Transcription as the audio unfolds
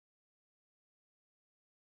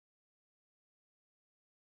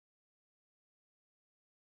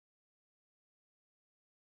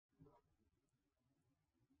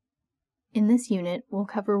In this unit, we'll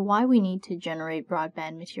cover why we need to generate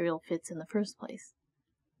broadband material fits in the first place.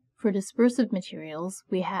 For dispersive materials,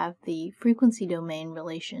 we have the frequency domain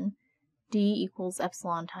relation d equals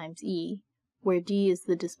epsilon times E, where d is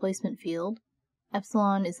the displacement field,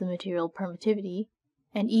 epsilon is the material permittivity,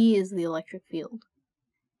 and E is the electric field.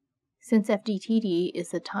 Since FDTD is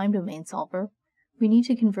the time domain solver, we need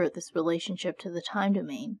to convert this relationship to the time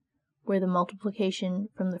domain, where the multiplication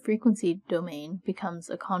from the frequency domain becomes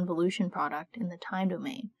a convolution product in the time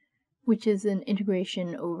domain, which is an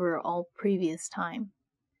integration over all previous time.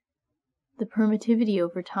 The permittivity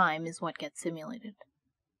over time is what gets simulated.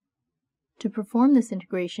 To perform this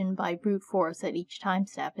integration by brute force at each time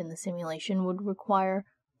step in the simulation would require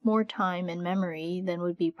more time and memory than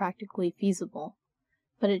would be practically feasible,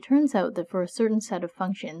 but it turns out that for a certain set of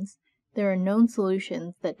functions, there are known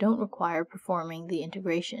solutions that don't require performing the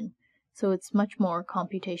integration, so it's much more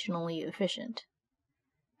computationally efficient.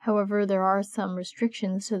 However, there are some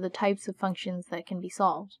restrictions to the types of functions that can be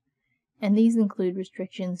solved, and these include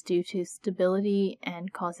restrictions due to stability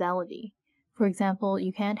and causality. For example,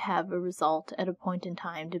 you can't have a result at a point in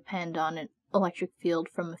time depend on an electric field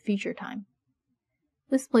from a future time.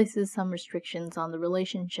 This places some restrictions on the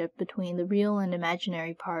relationship between the real and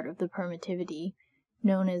imaginary part of the permittivity,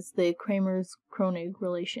 known as the Kramers-Kronig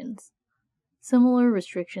relations. Similar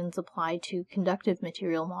restrictions apply to conductive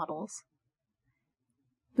material models.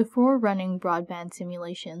 Before running broadband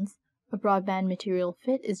simulations, a broadband material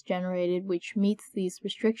fit is generated which meets these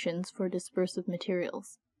restrictions for dispersive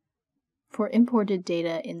materials. For imported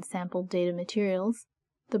data in sampled data materials,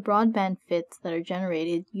 the broadband fits that are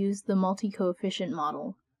generated use the multi-coefficient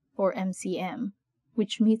model, or MCM,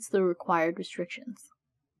 which meets the required restrictions.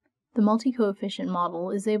 The multi-coefficient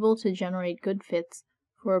model is able to generate good fits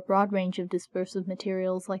for a broad range of dispersive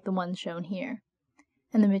materials like the ones shown here,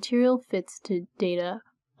 and the material fits to data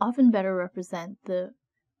often better represent the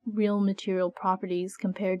real material properties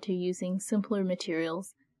compared to using simpler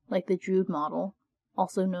materials like the Drude model,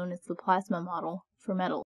 also known as the plasma model, for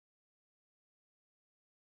metals.